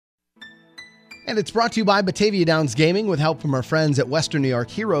And it's brought to you by Batavia Downs Gaming with help from our friends at Western New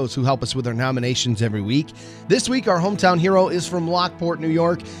York Heroes who help us with our nominations every week. This week, our hometown hero is from Lockport, New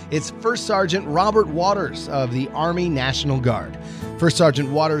York. It's First Sergeant Robert Waters of the Army National Guard. First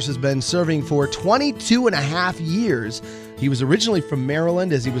Sergeant Waters has been serving for 22 and a half years. He was originally from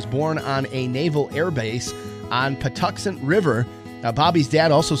Maryland as he was born on a naval air base on Patuxent River. Bobby's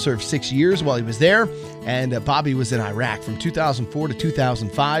dad also served 6 years while he was there, and Bobby was in Iraq from 2004 to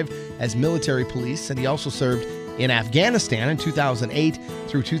 2005 as military police, and he also served in Afghanistan in 2008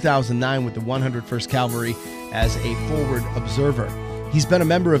 through 2009 with the 101st Cavalry as a forward observer. He's been a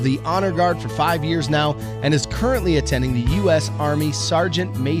member of the Honor Guard for 5 years now and is currently attending the U.S. Army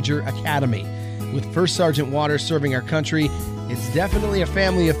Sergeant Major Academy. With First Sergeant Waters serving our country, it's definitely a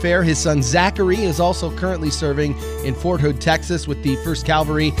family affair. His son Zachary is also currently serving in Fort Hood, Texas with the 1st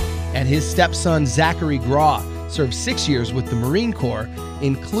Cavalry, and his stepson Zachary Graw served 6 years with the Marine Corps,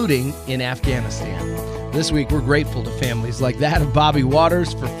 including in Afghanistan. This week, we're grateful to families like that of Bobby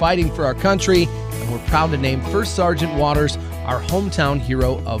Waters for fighting for our country, and we're proud to name First Sergeant Waters our hometown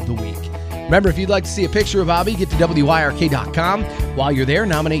hero of the week. Remember, if you'd like to see a picture of Bobby, get to WYRK.com. While you're there,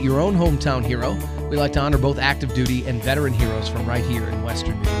 nominate your own hometown hero. We like to honor both active duty and veteran heroes from right here in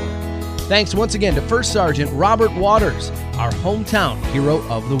Western New York. Thanks once again to First Sergeant Robert Waters, our hometown hero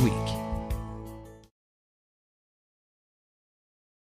of the week.